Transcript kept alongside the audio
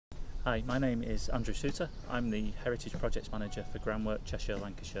Hi, my name is Andrew Souter. I'm the Heritage Projects Manager for Groundwork Cheshire,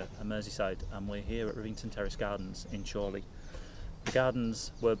 Lancashire and Merseyside, and we're here at Rivington Terrace Gardens in Chorley. The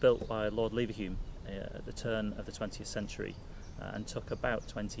gardens were built by Lord Leverhulme at the turn of the 20th century and took about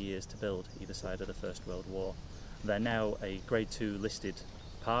 20 years to build either side of the First World War. They're now a Grade 2 listed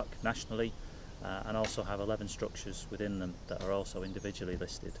park nationally and also have 11 structures within them that are also individually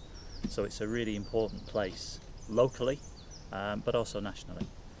listed. So it's a really important place locally but also nationally.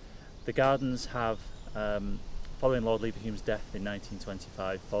 The gardens have, following Lord Leverhulme's death in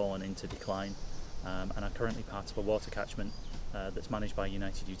 1925, fallen into decline and are currently part of a water catchment that's managed by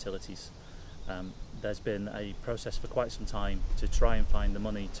United Utilities. There's been a process for quite some time to try and find the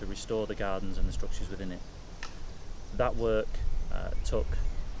money to restore the gardens and the structures within it. That work took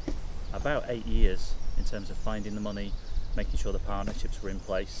about 8 years in terms of finding the money, making sure the partnerships were in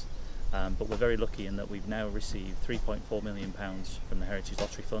place, but we're very lucky in that we've now received £3.4 million from the Heritage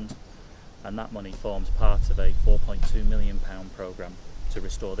Lottery Fund, and that money forms part of a £4.2 million programme to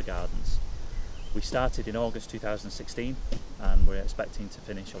restore the gardens. We started in August 2016 and we're expecting to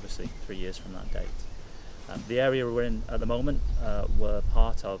finish obviously 3 years from that date. The area we're in at the moment were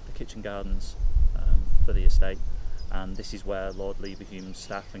part of the kitchen gardens for the estate, and this is where Lord Leverhulme's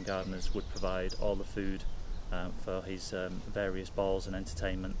staff and gardeners would provide all the food for his various balls and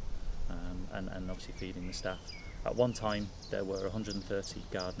entertainment and obviously feeding the staff. At one time there were 130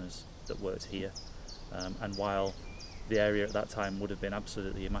 gardeners that worked here, and while the area at that time would have been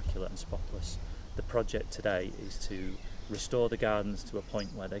absolutely immaculate and spotless, the project today is to restore the gardens to a point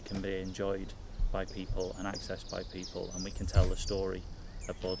where they can be enjoyed by people and accessed by people, and we can tell the story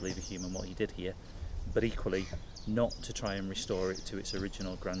of Lord Leverhulme and what he did here, but equally not to try and restore it to its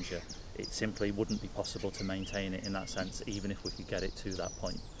original grandeur. It simply wouldn't be possible to maintain it in that sense even if we could get it to that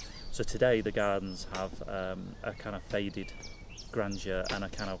point. So today the gardens have a kind of faded grandeur and a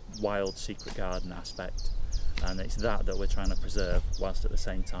kind of wild secret garden aspect, and it's that we're trying to preserve, whilst at the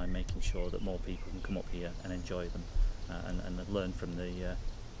same time making sure that more people can come up here and enjoy them and learn from the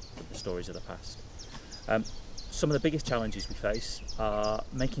stories of the past. Some of the biggest challenges we face are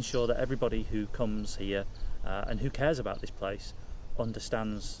making sure that everybody who comes here and who cares about this place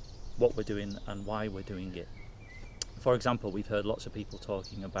understands what we're doing and why we're doing it. For example, we've heard lots of people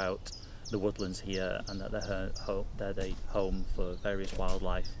talking about the woodlands here and that they're the home for various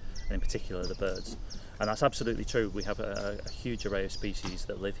wildlife, and in particular the birds. And that's absolutely true. We have a huge array of species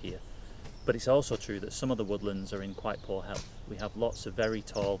that live here. But it's also true that some of the woodlands are in quite poor health. We have lots of very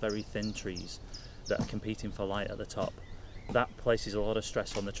tall, very thin trees that are competing for light at the top. That places a lot of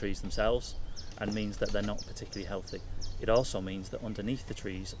stress on the trees themselves and means that they're not particularly healthy. It also means that underneath the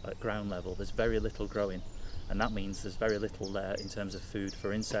trees at ground level there's very little growing, and that means there's very little there in terms of food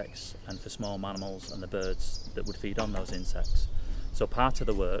for insects and for small mammals and the birds that would feed on those insects. So part of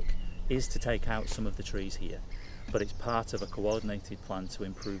the work is to take out some of the trees here, but it's part of a coordinated plan to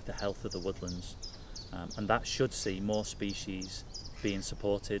improve the health of the woodlands, and that should see more species being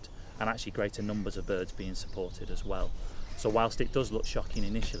supported and actually greater numbers of birds being supported as well. So whilst it does look shocking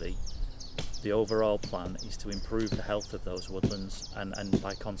initially, the overall plan is to improve the health of those woodlands and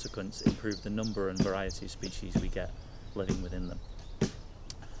by consequence improve the number and variety of species we get living within them.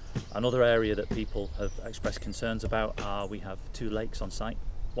 Another area that people have expressed concerns about are we have two lakes on site.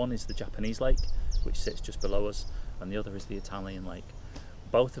 One is the Japanese lake, which sits just below us, and the other is the Italian lake.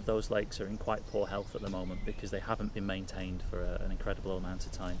 Both of those lakes are in quite poor health at the moment because they haven't been maintained for an incredible amount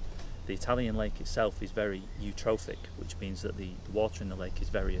of time. The Italian lake itself is very eutrophic, which means that the water in the lake is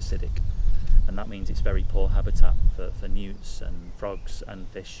very acidic, and that means it's very poor habitat for newts and frogs and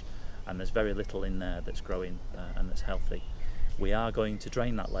fish, and there's very little in there that's growing and that's healthy. We are going to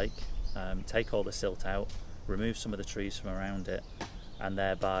drain that lake, take all the silt out, remove some of the trees from around it, and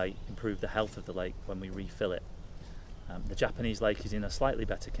thereby improve the health of the lake when we refill it. The Japanese lake is in a slightly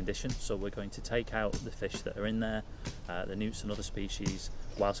better condition, so we're going to take out the fish that are in there, the newts and other species,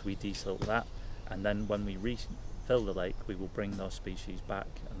 whilst we desilt that, and then when we refill the lake we will bring those species back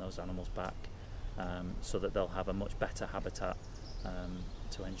and those animals back so that they'll have a much better habitat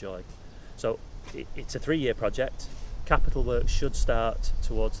to enjoy. So it's a 3-year project. Capital work should start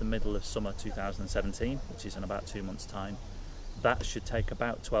towards the middle of summer 2017, which is in about 2 months' time. That should take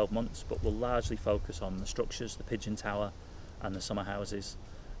about 12 months, but will largely focus on the structures, the pigeon tower and the summer houses,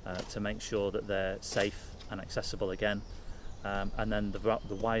 to make sure that they're safe and accessible again. And then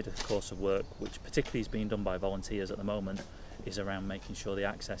the wider course of work, which particularly is being done by volunteers at the moment, is around making sure the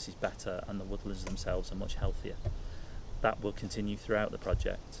access is better and the woodlands themselves are much healthier. That will continue throughout the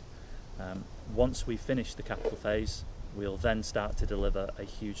project. Once we finish the capital phase, we'll then start to deliver a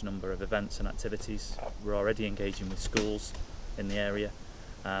huge number of events and activities. We're already engaging with schools in the area,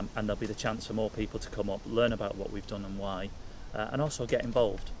 and there'll be the chance for more people to come up, learn about what we've done and why, and also get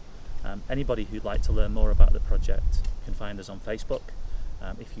involved. Anybody who'd like to learn more about the project can find us on Facebook.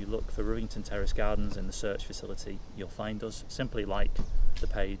 If you look for Rivington Terrace Gardens in the search facility, you'll find us. Simply like the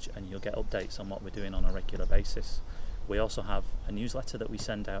page and you'll get updates on what we're doing on a regular basis. We also have a newsletter that we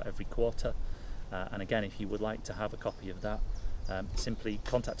send out every quarter, and again, if you would like to have a copy of that, simply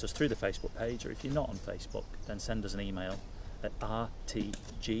contact us through the Facebook page, or if you're not on Facebook, then send us an email at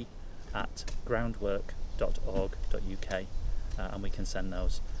rtg@groundwork.org.uk, and we can send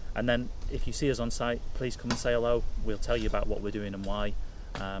those. And then if you see us on site, please come and say hello. We'll tell you about what we're doing and why,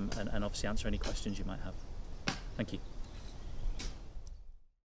 and obviously answer any questions you might have. Thank you.